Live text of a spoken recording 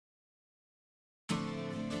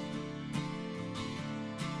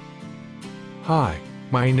Hi,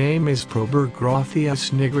 my name is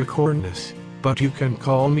Probergrothius nigricornis, but you can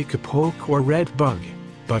call me Kapok or red bug.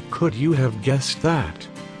 But could you have guessed that?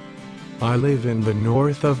 I live in the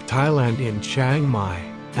north of Thailand in Chiang Mai,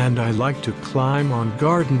 and I like to climb on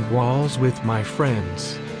garden walls with my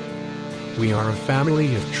friends. We are a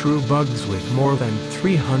family of true bugs with more than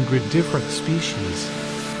 300 different species.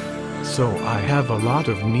 So I have a lot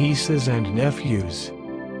of nieces and nephews.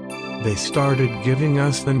 They started giving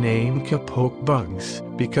us the name Kapok bugs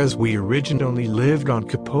because we originally lived on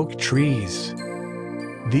kapok trees.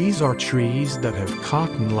 These are trees that have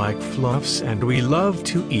cotton-like fluffs, and we love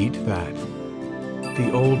to eat that.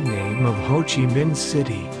 The old name of Ho Chi Ming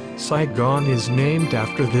City, Saigon, is named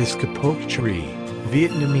after this kapok tree.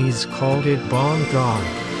 Vietnamese called it bong gong.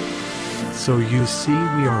 So you see,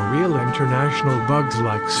 we are real international bugs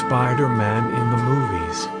like Spider-Man in the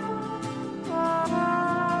movies.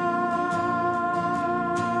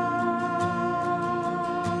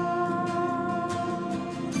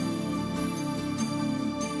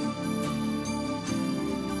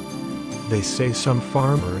 They say some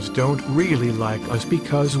farmers don't really like us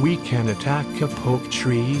because we can attack kapok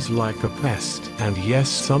trees like a pest. And yes,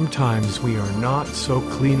 sometimes we are not so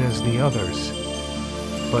clean as the others.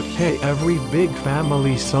 But hey, every big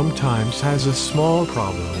family sometimes has a small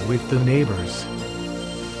problem with the neighbors.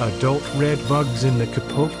 Adult red bugs in the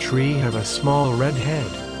kapok tree have a small red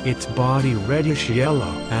head, its body reddish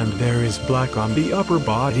yellow, and there is black on the upper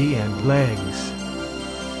body and legs.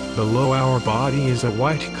 Below our body is a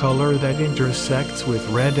white color that intersects with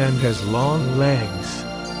red and has long legs.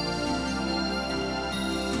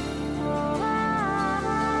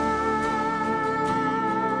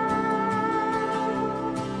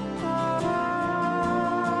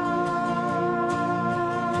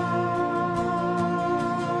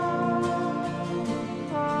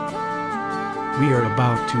 We are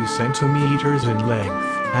about 2 centimeters in length,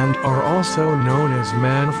 and are also known as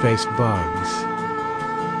man-faced bugs.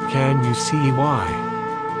 Can you see why?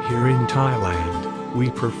 Here in Thailand, we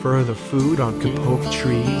prefer the food on kapok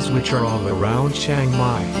trees which are all around Chiang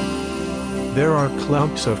Mai. There are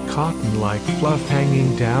clumps of cotton-like fluff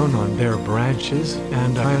hanging down on their branches,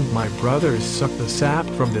 and I and my brothers suck the sap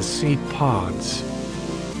from the seed pods.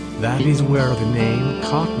 That is where the name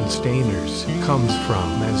cotton stainers comes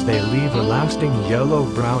from, as they leave a lasting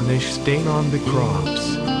yellow-brownish stain on the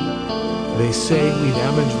crops. They say we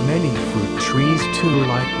damage many fruit trees too,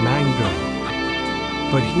 like mango.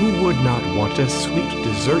 But who would not want a sweet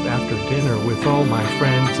dessert after dinner with all my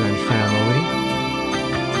friends and family?